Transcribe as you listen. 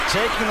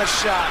taking the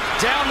shot,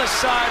 down the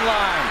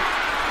sideline.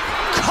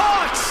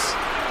 Caught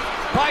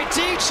by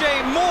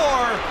DJ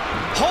Moore.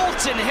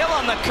 Holton Hill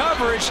on the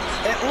coverage.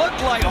 It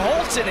looked like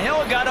Holton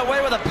Hill got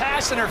away with a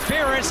pass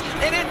interference,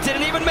 and it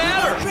didn't even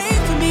matter. Pray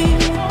for me.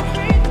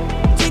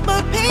 Take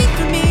my pain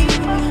for me.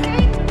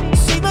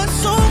 Save my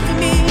soul for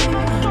me.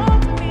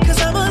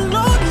 'Cause I'm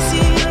alone to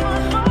see.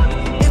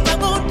 If I'm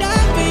gonna die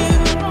for you,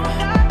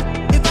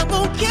 if I'm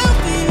gonna kill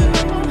for you,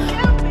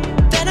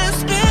 then I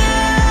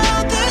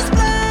spill this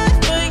blood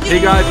for you. Hey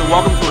guys, and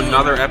welcome to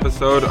another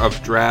episode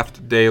of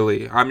Draft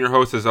Daily. I'm your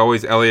host, as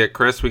always, Elliot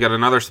Chris. We got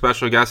another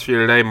special guest for you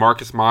today,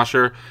 Marcus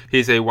Mosher.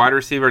 He's a wide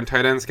receiver and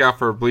tight end scout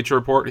for Bleacher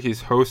Report.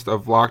 He's host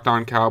of Locked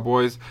On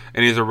Cowboys,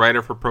 and he's a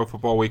writer for Pro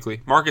Football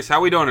Weekly. Marcus, how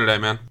we doing today,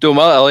 man? Doing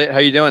well, Elliot. How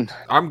you doing?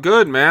 I'm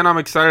good, man. I'm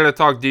excited to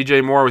talk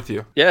DJ Moore with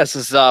you. Yeah, this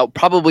is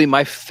probably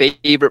my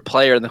favorite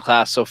player in the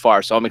class so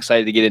far, so I'm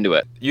excited to get into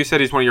it. You said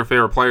he's one of your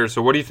favorite players,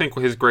 so what do you think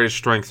his greatest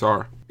strengths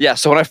are? Yeah,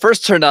 so when I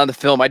first turned on the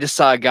film, I just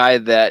saw a guy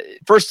that,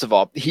 first of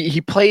all, he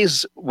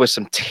plays with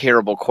some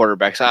terrible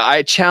quarterbacks.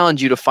 I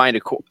challenge you to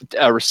find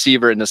a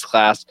receiver in this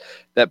class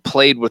that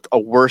played with a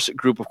worse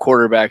group of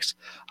quarterbacks.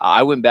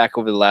 I went back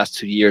over the last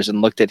 2 years and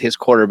looked at his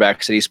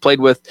quarterbacks that he's played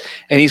with,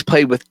 and he's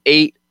played with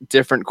 8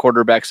 different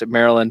quarterbacks at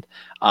Maryland.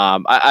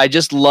 I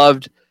just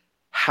loved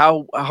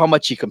how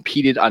much he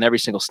competed on every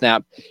single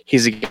snap.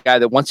 He's a guy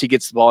that once he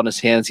gets the ball in his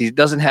hands, he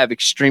doesn't have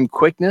extreme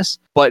quickness,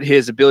 but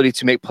his ability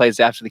to make plays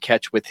after the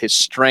catch with his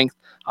strength.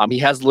 He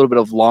has a little bit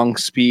of long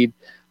speed.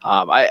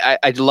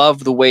 I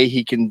love the way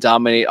he can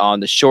dominate on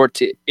the short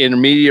to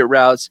intermediate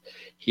routes.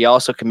 He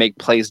also can make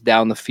plays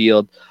down the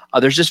field.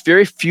 There's just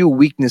very few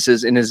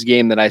weaknesses in his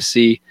game that I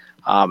see.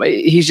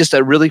 He's just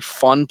a really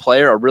fun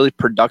player, a really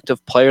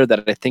productive player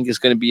that I think is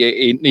going to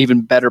be an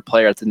even better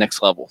player at the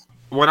next level.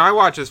 When I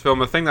watch this film,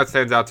 the thing that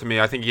stands out to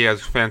me, I think he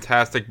has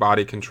fantastic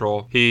body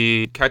control.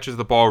 He catches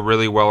the ball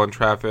really well in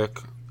traffic.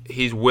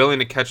 He's willing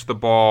to catch the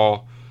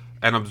ball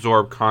and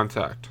absorb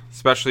contact,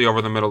 especially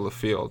over the middle of the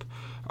field.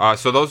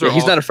 So those are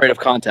he's not afraid of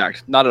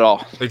contact, not at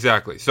all.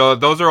 Exactly. So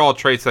those are all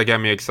traits that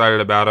get me excited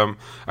about him.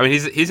 I mean,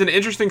 he's an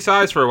interesting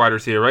size for a wide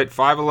receiver, right?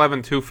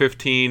 5'11",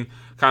 215,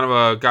 kind of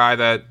a guy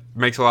that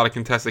makes a lot of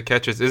contested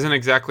catches. Isn't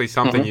exactly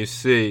something you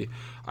see.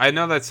 I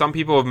know that some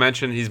people have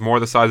mentioned he's more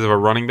the size of a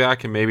running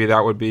back, and maybe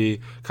that would be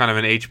kind of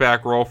an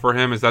H-back role for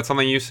him. Is that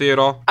something you see at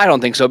all? I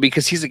don't think so,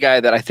 because he's a guy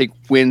that I think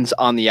wins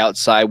on the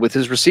outside with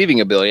his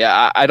receiving ability.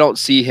 I don't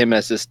see him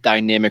as this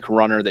dynamic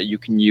runner that you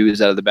can use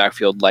out of the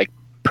backfield like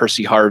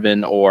Percy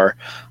Harvin or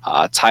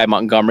Ty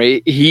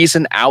Montgomery. He's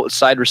an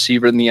outside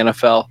receiver in the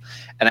NFL,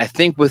 and I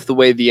think with the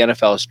way the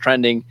NFL is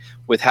trending,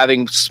 with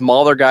having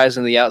smaller guys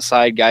on the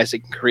outside, guys that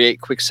can create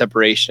quick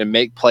separation and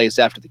make plays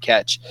after the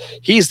catch,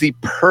 he's the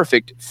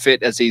perfect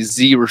fit as a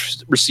Z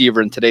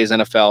receiver in today's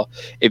NFL.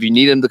 If you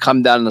need him to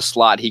come down in the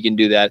slot, he can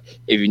do that.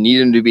 If you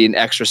need him to be an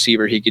X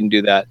receiver, he can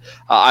do that.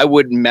 I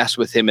wouldn't mess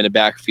with him in a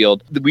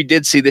backfield. We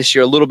did see this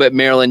year a little bit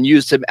Maryland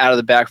used him out of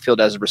the backfield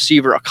as a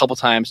receiver a couple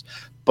times.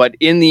 But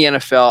in the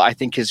NFL, I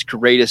think his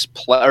greatest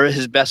play or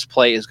his best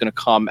play is going to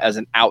come as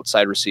an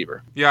outside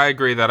receiver. Yeah, I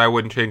agree that I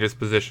wouldn't change his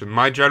position.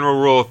 My general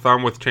rule of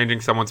thumb with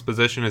changing someone's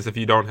position is if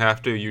you don't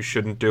have to, you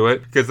shouldn't do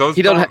it. Because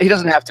he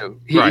doesn't have to.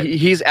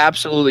 He's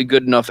absolutely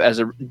good enough as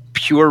a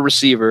pure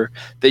receiver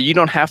that you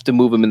don't have to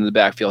move him into the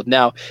backfield.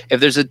 Now, if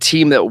there's a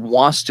team that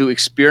wants to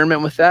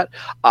experiment with that,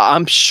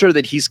 I'm sure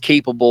that he's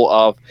capable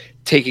of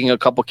taking a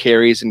couple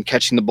carries and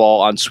catching the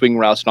ball on swing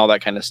routes and all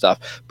that kind of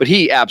stuff. But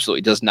he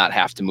absolutely does not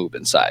have to move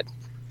inside.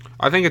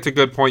 I think it's a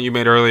good point you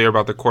made earlier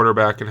about the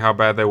quarterback and how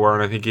bad they were,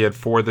 and I think he had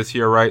 4 this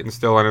year, right, and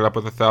still ended up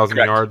with 1,000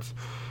 yards.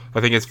 I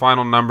think his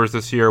final numbers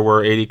this year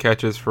were 80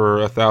 catches for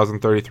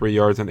 1,033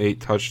 yards and 8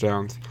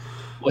 touchdowns.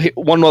 Well,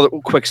 one other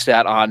quick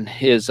stat on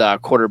his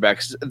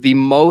quarterbacks. The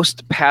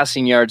most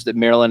passing yards that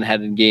Maryland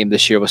had in game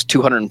this year was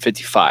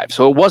 255.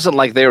 So it wasn't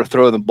like they were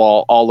throwing the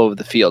ball all over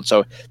the field.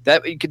 So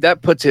that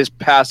puts his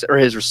pass or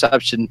his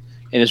reception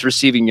and his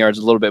receiving yards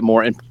a little bit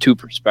more into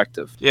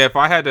perspective. Yeah, if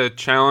I had to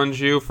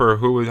challenge you for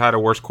who had a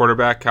worse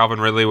quarterback,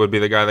 Calvin Ridley would be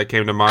the guy that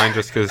came to mind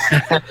just because,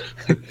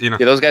 Yeah,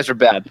 those guys are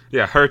bad.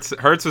 Yeah,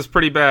 Hurts was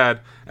pretty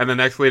bad, and the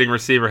next leading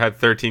receiver had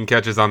 13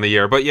 catches on the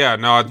year. But yeah,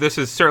 no, this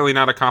is certainly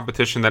not a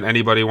competition that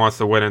anybody wants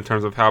to win in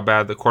terms of how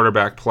bad the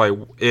quarterback play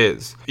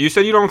is. You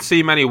said you don't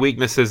see many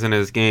weaknesses in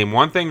his game.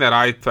 One thing that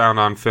I found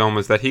on film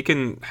is that he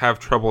can have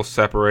trouble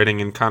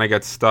separating and kind of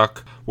get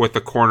stuck with the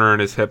corner in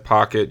his hip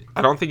pocket.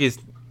 I don't think he's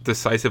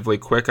decisively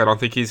quick. I don't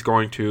think he's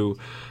going to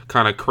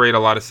kind of create a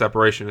lot of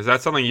separation. Is that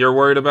something you're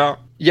worried about?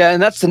 Yeah,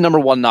 and that's the number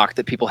one knock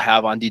that people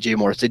have on DJ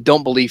Moore is they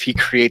don't believe he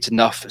creates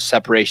enough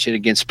separation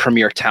against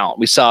premier talent.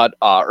 We saw it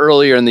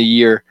earlier in the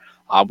year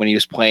when he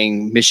was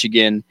playing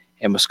Michigan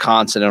and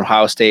Wisconsin and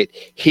Ohio State.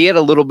 He had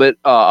a little bit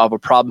of a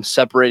problem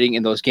separating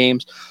in those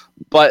games.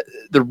 But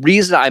the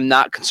reason I'm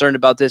not concerned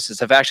about this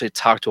is I've actually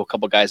talked to a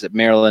couple guys at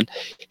Maryland.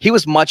 He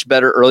was much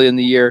better early in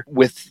the year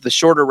with the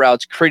shorter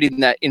routes, creating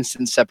that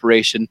instant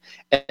separation.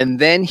 And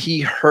then he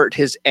hurt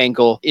his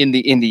ankle in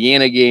the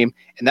Indiana game,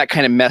 and that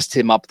kind of messed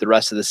him up the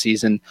rest of the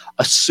season.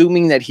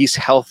 Assuming that he's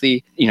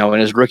healthy, in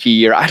his rookie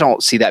year, I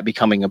don't see that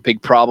becoming a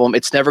big problem.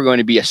 It's never going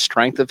to be a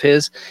strength of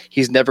his.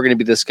 He's never going to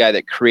be this guy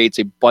that creates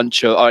a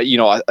bunch of,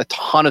 a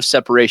ton of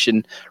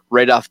separation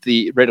right off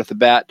the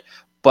bat.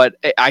 But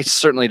I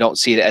certainly don't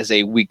see it as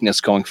a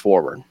weakness going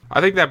forward. I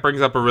think that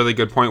brings up a really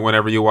good point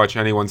whenever you watch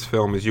anyone's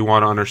film is you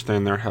want to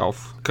understand their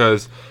health.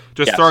 Because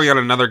just throwing out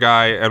another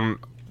guy, and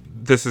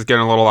this is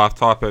getting a little off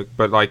topic,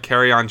 but like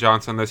Kerryon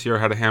Johnson this year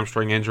had a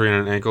hamstring injury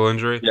and an ankle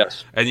injury.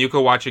 Yes. And you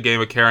could watch a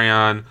game of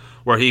Kerryon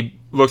where he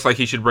looks like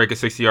he should break a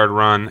 60-yard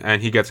run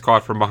and he gets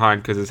caught from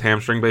behind because his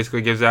hamstring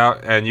basically gives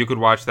out. And you could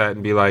watch that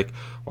and be like,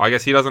 well, I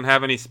guess he doesn't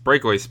have any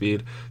breakaway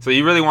speed. So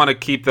you really want to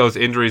keep those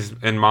injuries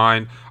in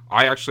mind.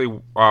 I actually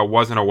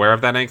wasn't aware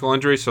of that ankle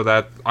injury, so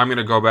that I'm going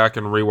to go back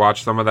and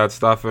rewatch some of that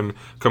stuff and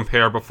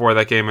compare before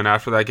that game and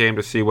after that game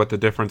to see what the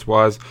difference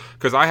was,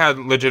 because I had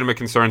legitimate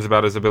concerns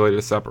about his ability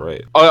to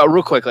separate.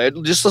 Real quickly,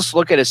 let's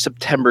look at his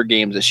September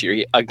games this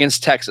year.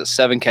 Against Texas,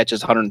 7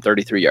 catches,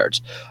 133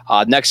 yards.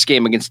 Next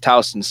game against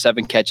Towson,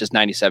 7 catches,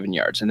 97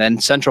 yards. And then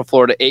Central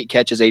Florida, 8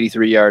 catches,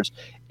 83 yards.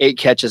 8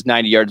 catches,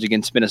 90 yards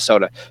against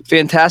Minnesota.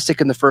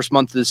 Fantastic in the first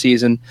month of the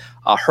season.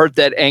 Hurt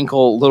that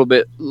ankle a little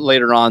bit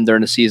later on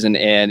during the season,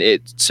 and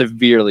it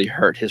severely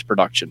hurt his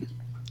production.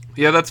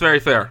 Yeah, that's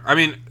very fair. I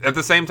mean, at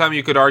the same time,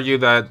 you could argue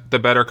that the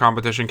better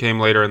competition came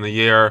later in the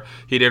year.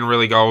 He didn't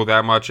really go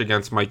that much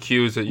against Mike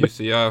Hughes at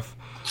UCF.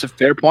 It's a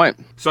fair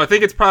point. So I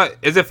think it's probably...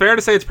 Is it fair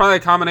to say it's probably a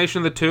combination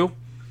of the two?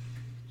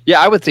 Yeah,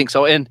 I would think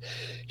so. And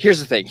here's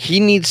the thing. He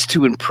needs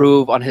to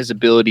improve on his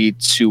ability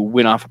to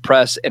win off a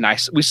press. And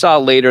we saw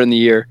later in the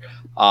year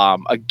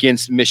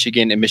against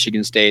Michigan and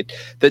Michigan State,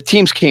 the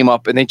teams came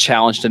up and they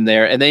challenged him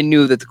there. And they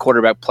knew that the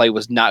quarterback play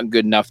was not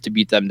good enough to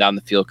beat them down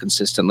the field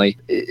consistently.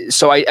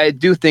 So I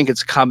do think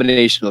it's a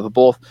combination of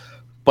both.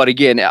 But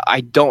again,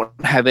 I don't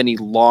have any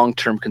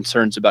long-term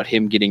concerns about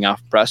him getting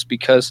off press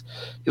because,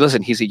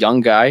 listen, he's a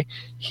young guy.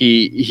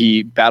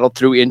 He battled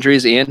through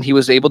injuries and he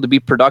was able to be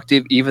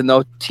productive even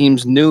though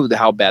teams knew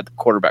how bad the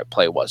quarterback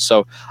play was.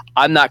 So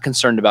I'm not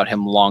concerned about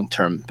him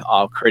long-term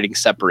creating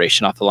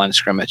separation off the line of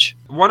scrimmage.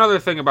 One other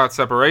thing about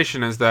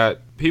separation is that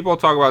people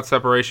talk about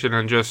separation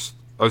and just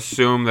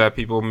assume that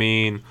people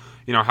mean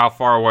how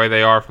far away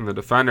they are from the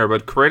defender,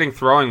 but creating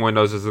throwing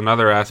windows is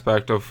another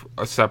aspect of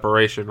a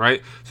separation,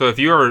 right? So if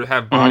you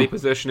have body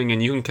positioning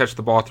and you can catch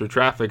the ball through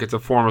traffic, it's a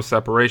form of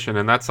separation,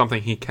 and that's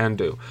something he can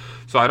do.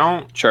 So I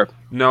don't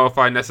know if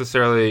I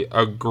necessarily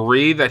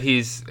agree that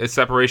his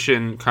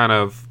separation kind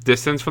of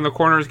distance from the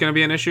corner is going to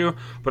be an issue,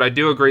 but I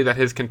do agree that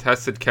his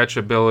contested catch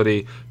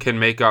ability can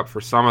make up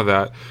for some of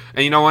that.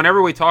 And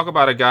whenever we talk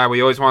about a guy,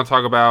 we always want to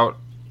talk about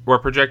we're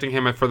projecting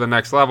him for the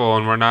next level,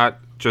 and we're not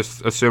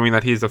just assuming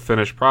that he's a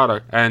finished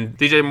product. And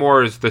DJ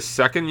Moore is the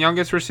second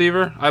youngest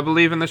receiver, I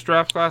believe, in this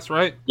draft class,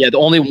 right? Yeah, the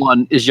only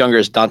one is younger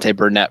is Dante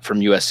Burnett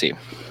from USC.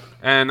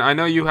 And I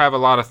know you have a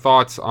lot of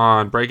thoughts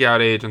on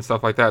breakout age and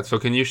stuff like that. So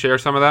can you share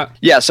some of that?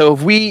 Yeah, so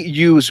if we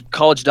use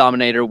College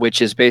Dominator,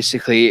 which is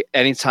basically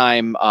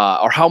anytime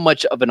or how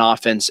much of an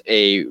offense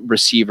a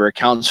receiver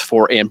accounts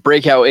for, and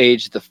breakout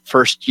age, the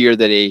first year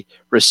that a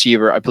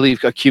receiver, I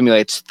believe,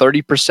 accumulates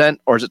 30%,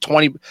 or is it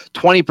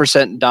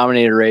 20%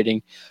 Dominator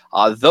rating?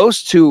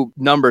 Those two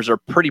numbers are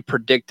pretty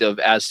predictive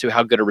as to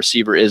how good a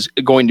receiver is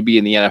going to be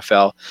in the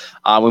NFL.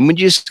 When you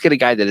just get a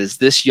guy that is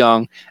this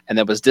young and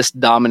that was this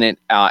dominant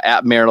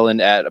at Maryland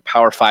at a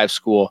Power 5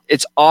 school,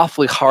 it's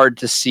awfully hard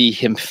to see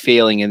him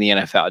failing in the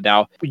NFL.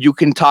 Now, you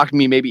can talk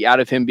me maybe out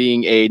of him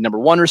being a number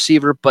 1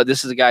 receiver, but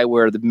this is a guy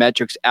where the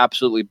metrics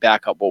absolutely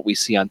back up what we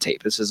see on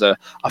tape. This is a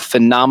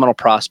phenomenal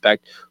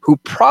prospect who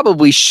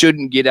probably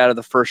shouldn't get out of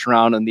the first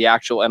round in the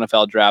actual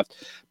NFL draft,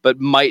 but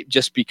might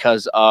just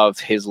because of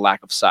his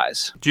lack of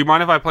size. Do you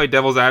mind if I play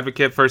devil's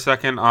advocate for a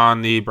second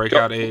on the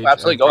breakout age?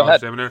 Absolutely, go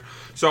ahead.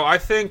 So I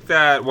think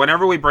that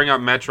whenever we bring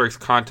up metrics,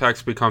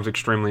 context becomes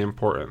extremely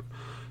important.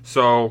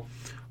 So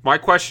my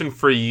question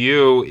for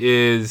you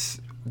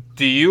is,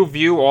 do you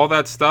view all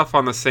that stuff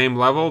on the same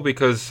level?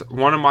 Because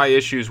one of my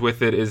issues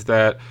with it is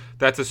that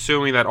that's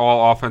assuming that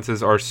all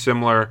offenses are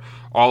similar.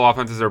 All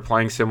offenses are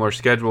playing similar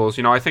schedules.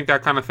 I think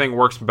that kind of thing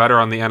works better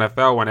on the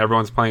NFL when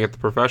everyone's playing at the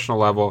professional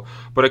level.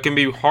 But it can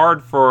be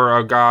hard for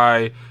a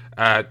guy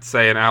at,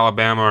 say, an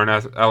Alabama or an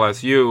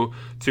LSU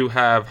to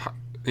have,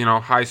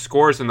 high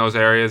scores in those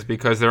areas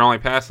because they're only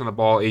passing the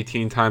ball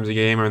 18 times a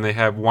game and they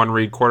have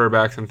one-read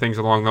quarterbacks and things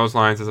along those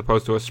lines as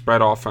opposed to a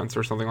spread offense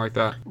or something like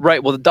that.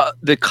 Right. Well,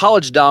 the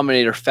College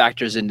Dominator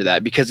factors into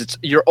that because it's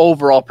your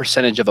overall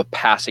percentage of a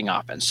passing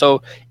offense.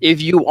 So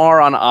if you are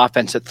on an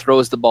offense that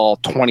throws the ball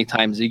 20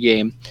 times a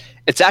game,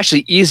 it's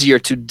actually easier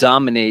to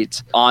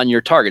dominate on your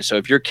target. So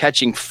if you're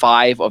catching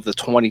 5 of the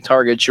 20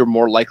 targets, you're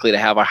more likely to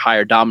have a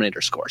higher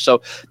Dominator score.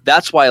 So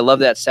that's why I love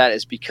that stat,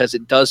 is because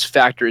it does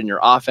factor in your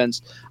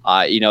offense.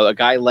 A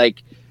guy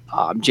like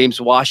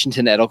James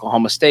Washington at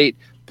Oklahoma State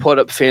put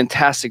up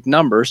fantastic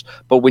numbers,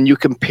 but when you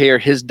compare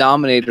his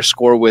dominator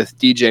score with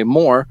DJ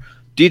Moore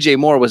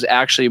was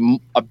actually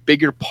a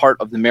bigger part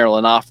of the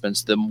Maryland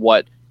offense than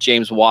what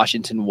James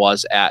Washington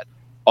was at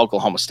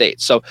Oklahoma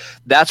State. So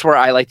that's where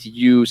I like to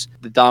use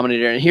the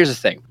dominator. And here's the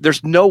thing.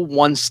 There's no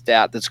one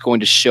stat that's going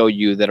to show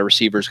you that a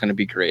receiver is going to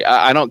be great.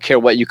 I don't care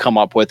what you come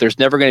up with. There's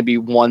never going to be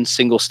one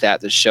single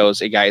stat that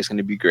shows a guy is going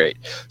to be great.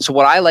 So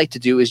what I like to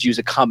do is use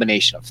a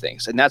combination of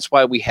things. And that's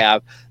why we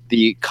have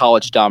the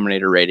college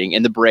dominator rating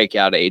and the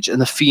breakout age and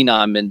the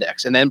phenom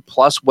index, and then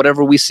plus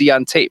whatever we see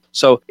on tape.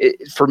 So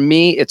for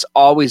me, it's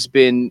always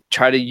been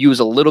try to use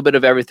a little bit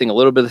of everything, a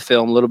little bit of the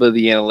film, a little bit of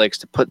the analytics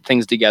to put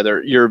things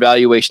together, your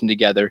evaluation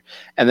together.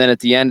 And then at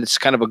the end, it's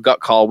kind of a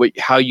gut call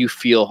how you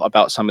feel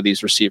about some of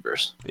these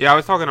receivers. Yeah, I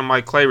was talking to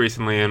Mike Clay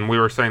recently, and we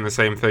were saying the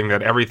same thing,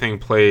 that everything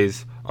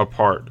plays a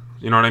part.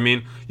 You know what I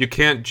mean? You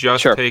can't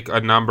just take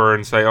a number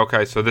and say,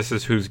 okay, so this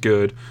is who's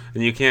good.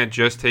 And you can't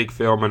just take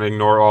film and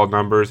ignore all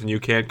numbers. And you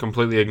can't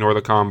completely ignore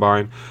the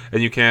combine.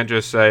 And you can't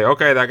just say,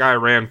 okay, that guy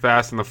ran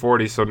fast in the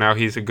 40s, so now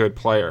he's a good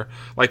player.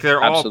 Like,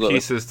 they're all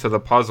pieces to the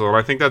puzzle. And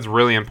I think that's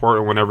really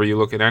important whenever you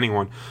look at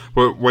anyone.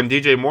 But when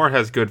DJ Moore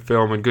has good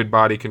film and good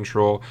body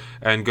control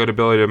and good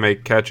ability to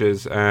make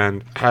catches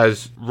and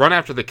has run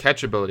after the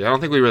catch ability, I don't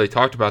think we really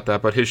talked about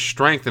that, but his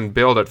strength and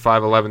build at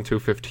 5'11",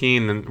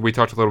 215, and we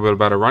talked a little bit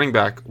about a running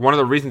back. One of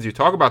the reasons you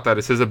talk about that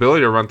is his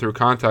ability to run through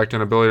contact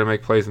and ability to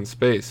make plays in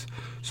space.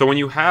 So when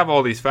you have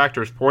all these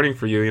factors pointing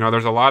for you,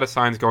 there's a lot of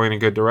signs going in a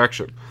good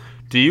direction.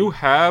 Do you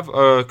have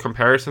a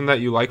comparison that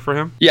you like for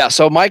him? Yeah,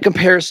 so my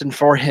comparison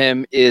for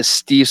him is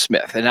Steve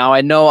Smith. And now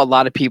I know a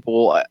lot of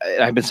people,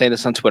 I've been saying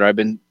this on Twitter, I've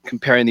been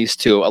comparing these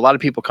two. A lot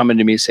of people come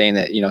into me saying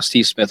that,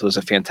 Steve Smith was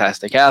a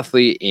fantastic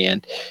athlete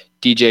and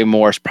DJ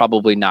Moore is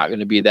probably not going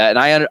to be that.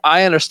 And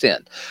I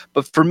understand.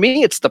 But for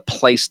me, it's the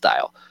play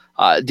style.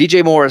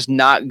 DJ Moore is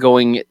not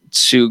going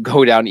to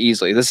go down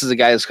easily. This is a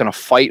guy that's going to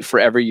fight for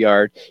every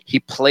yard.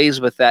 He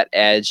plays with that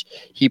edge.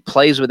 He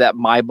plays with that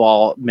my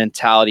ball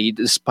mentality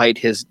despite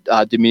his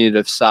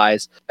diminutive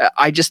size.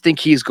 I just think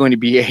he's going to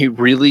be a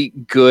really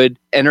good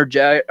guy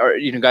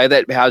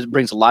that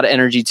brings a lot of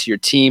energy to your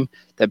team,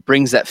 that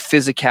brings that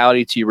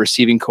physicality to your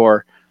receiving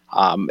core.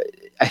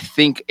 I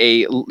think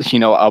a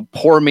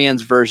poor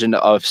man's version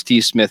of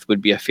Steve Smith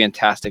would be a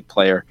fantastic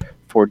player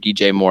for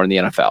DJ Moore in the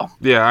NFL.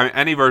 Yeah,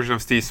 any version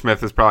of Steve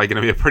Smith is probably going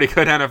to be a pretty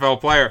good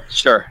NFL player.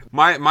 Sure.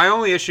 My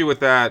only issue with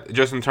that,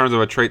 just in terms of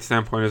a trait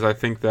standpoint, is I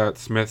think that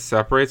Smith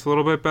separates a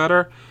little bit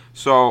better.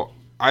 So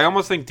I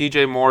almost think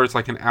DJ Moore is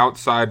like an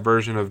outside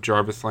version of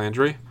Jarvis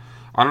Landry.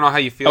 I don't know how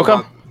you feel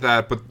about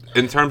that, but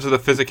in terms of the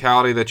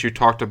physicality that you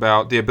talked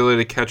about, the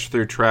ability to catch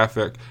through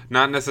traffic,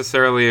 not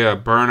necessarily a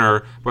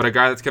burner, but a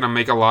guy that's going to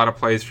make a lot of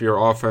plays for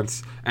your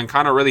offense and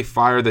kind of really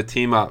fire the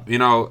team up.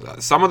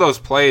 Some of those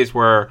plays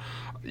where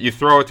you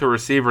throw it to a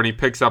receiver and he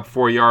picks up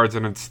 4 yards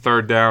and it's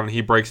third down and he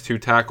breaks 2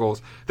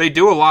 tackles. They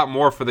do a lot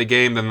more for the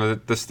game than the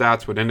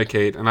stats would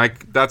indicate, and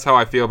that's how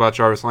I feel about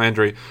Jarvis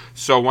Landry.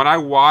 So when I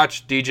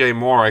watch DJ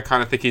Moore, I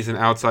kind of think he's an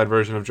outside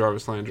version of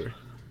Jarvis Landry.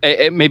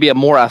 Maybe a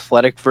more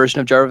athletic version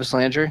of Jarvis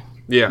Landry?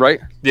 Yeah. Right?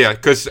 Yeah,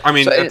 because, at the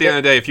end of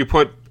the day, if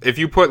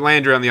you put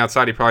Landry on the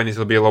outside, he probably needs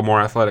to be a little more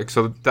athletic,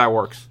 so that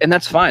works. And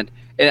that's fine.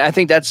 And I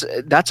think that's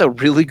a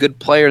really good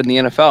player in the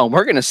NFL. And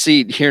we're going to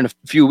see here in a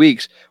few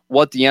weeks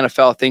what the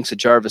NFL thinks of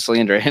Jarvis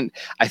Landry. And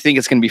I think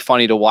it's going to be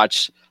funny to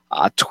watch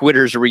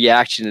Twitter's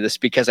reaction to this,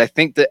 because I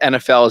think the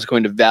NFL is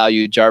going to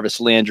value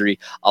Jarvis Landry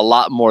a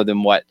lot more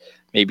than what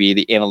maybe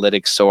the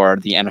analytics or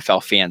the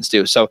NFL fans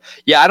do. So,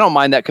 yeah, I don't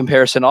mind that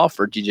comparison at all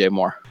for DJ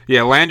Moore.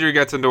 Yeah, Landry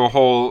gets into a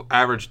whole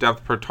average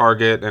depth per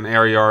target and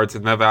air yards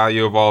and the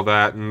value of all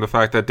that and the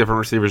fact that different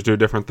receivers do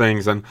different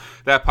things. And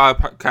that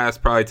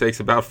podcast probably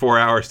takes about 4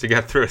 hours to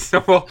get through.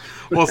 So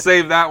we'll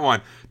save that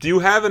one. Do you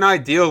have an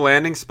ideal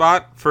landing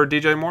spot for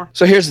DJ Moore?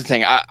 So here's the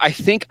thing. I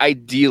think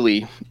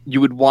ideally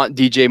you would want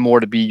DJ Moore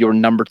to be your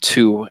number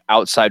 2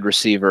 outside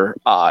receiver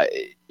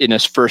in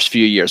his first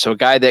few years. So a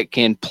guy that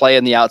can play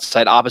on the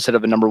outside opposite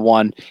of a number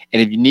 1.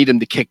 And if you need him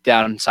to kick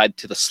down inside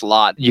to the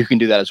slot, you can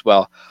do that as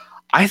well.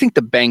 I think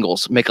the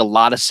Bengals make a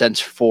lot of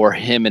sense for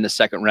him in the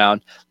second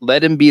round.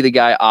 Let him be the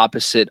guy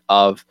opposite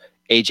of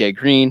A.J.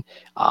 Green.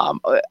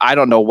 I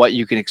don't know what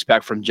you can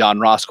expect from John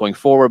Ross going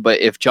forward, but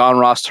if John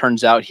Ross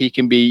turns out he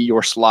can be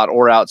your slot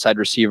or outside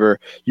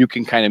receiver, you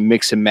can kind of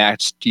mix and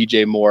match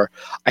DJ Moore.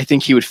 I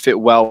think he would fit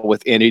well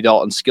with Andy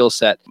Dalton's skill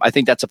set. I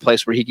think that's a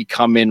place where he could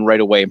come in right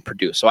away and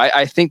produce. So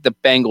I think the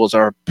Bengals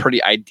are a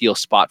pretty ideal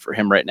spot for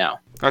him right now.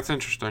 That's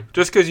interesting.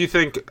 Just because you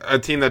think a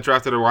team that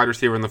drafted a wide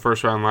receiver in the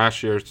first round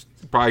last year is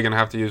probably going to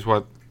have to use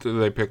do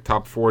they pick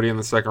top 40 in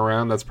the second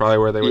round? That's probably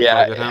where they would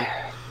target him.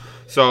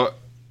 So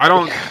I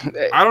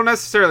don't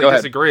necessarily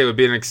disagree. It would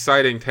be an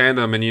exciting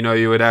tandem, and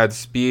you would add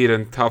speed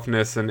and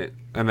toughness, and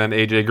then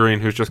AJ Green,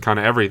 who's just kind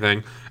of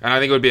everything. And I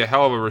think it would be a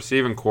hell of a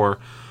receiving core.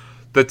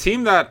 The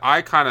team that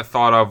I kind of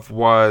thought of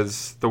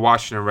was the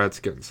Washington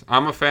Redskins.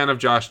 I'm a fan of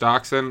Josh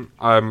Doxson.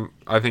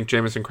 I think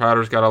Jamison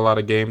Crowder's got a lot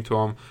of game to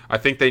him. I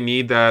think they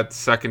need that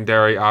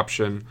secondary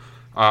option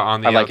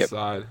on the like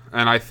outside.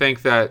 And I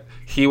think that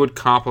he would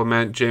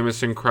complement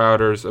Jamison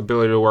Crowder's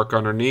ability to work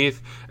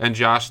underneath and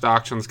Josh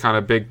Stockton's kind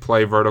of big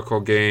play vertical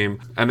game.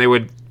 And they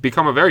would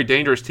become a very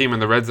dangerous team in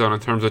the red zone in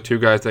terms of two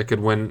guys that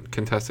could win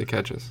contested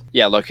catches.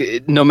 Yeah, look,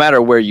 no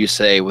matter where you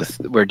say with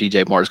where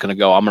DJ Moore is going to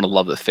go, I'm going to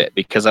love the fit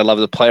because I love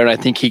the player and I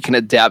think he can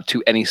adapt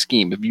to any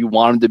scheme. If you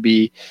want him to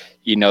be,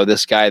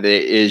 this guy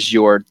that is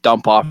your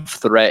dump off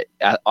threat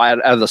out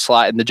of the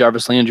slot in the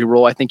Jarvis Landry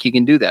role, I think he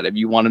can do that. If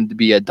you want him to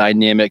be a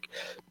dynamic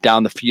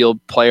down the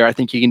field player, I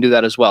think he can do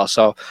that as well.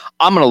 So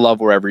I'm going to love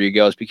wherever he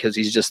goes because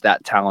he's just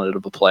that talented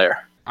of a player.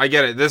 I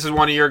get it. This is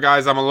one of your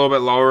guys. I'm a little bit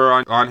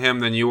lower on him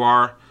than you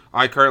are.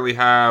 I currently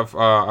have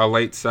a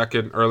late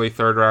second, early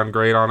third round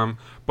grade on him.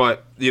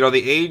 But,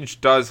 the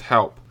age does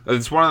help.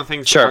 It's one of the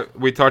things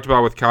we talked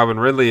about with Calvin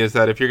Ridley is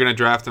that if you're going to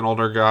draft an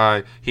older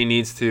guy, he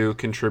needs to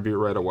contribute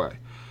right away.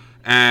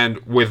 And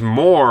with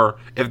Moore,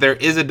 if there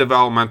is a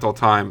developmental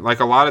time,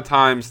 like a lot of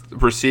times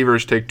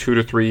receivers take 2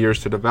 to 3 years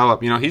to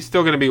develop. He's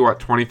still going to be,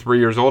 23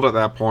 years old at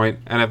that point.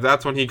 And if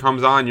that's when he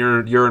comes on,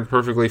 you're in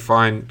perfectly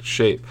fine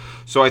shape.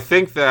 So I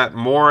think that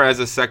Moore as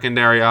a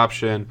secondary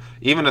option,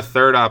 even a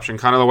third option,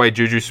 kind of the way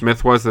Juju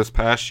Smith was this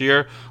past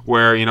year,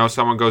 where,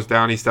 someone goes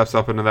down, he steps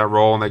up into that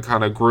role, and they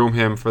kind of groom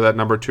him for that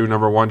number 2,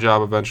 number 1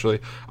 job eventually.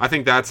 I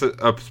think that's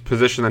a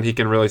position that he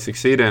can really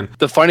succeed in.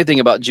 The funny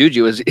thing about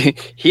Juju is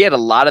he had a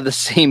lot of the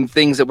same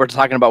things that we're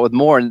talking about with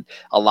Moore, and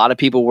a lot of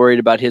people worried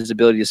about his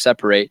ability to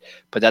separate,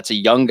 but that's a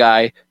young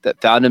guy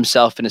that found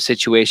himself in a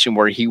situation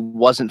where he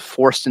wasn't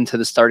forced into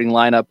the starting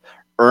lineup,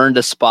 earned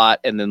a spot,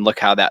 and then look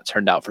how that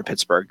turned out for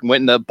Pittsburgh.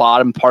 Went in the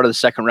bottom part of the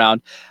second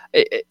round.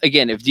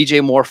 Again, if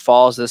DJ Moore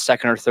falls to the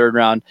second or third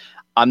round,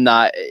 I'm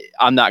not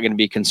going to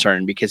be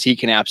concerned because he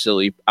can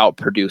absolutely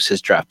outproduce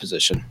his draft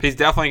position. He's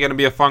definitely going to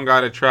be a fun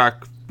guy to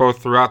track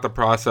both throughout the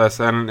process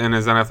and in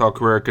his NFL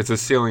career because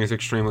his ceiling is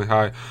extremely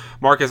high.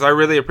 Marcus, I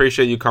really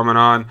appreciate you coming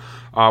on.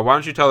 Why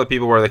don't you tell the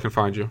people where they can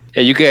find you?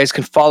 Yeah, you guys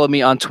can follow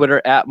me on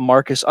Twitter at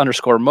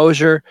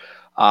Marcus_Mosher.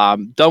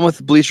 Done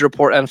with Bleacher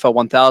Report NFL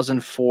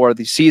 1000 for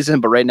the season,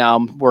 but right now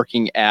I'm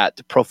working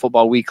at Pro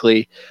Football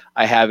Weekly.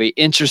 I have an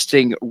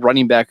interesting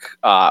running back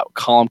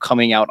column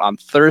coming out on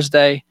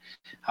Thursday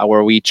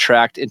where we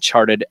tracked and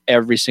charted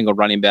every single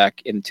running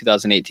back in the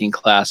 2018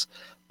 class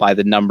by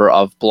the number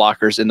of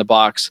blockers in the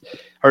box,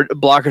 or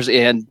blockers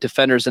and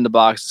defenders in the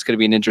box. It's going to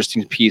be an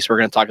interesting piece. We're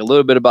going to talk a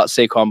little bit about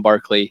Saquon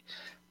Barkley,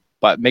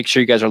 but make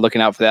sure you guys are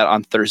looking out for that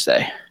on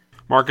Thursday.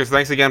 Marcus,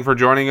 thanks again for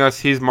joining us.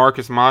 He's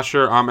Marcus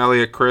Mosher. I'm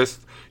Elliot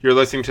Christ. You're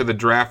listening to the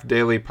Draft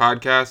Daily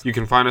Podcast. You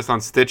can find us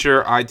on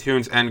Stitcher,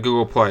 iTunes, and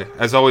Google Play.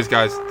 As always,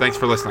 guys, thanks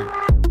for listening.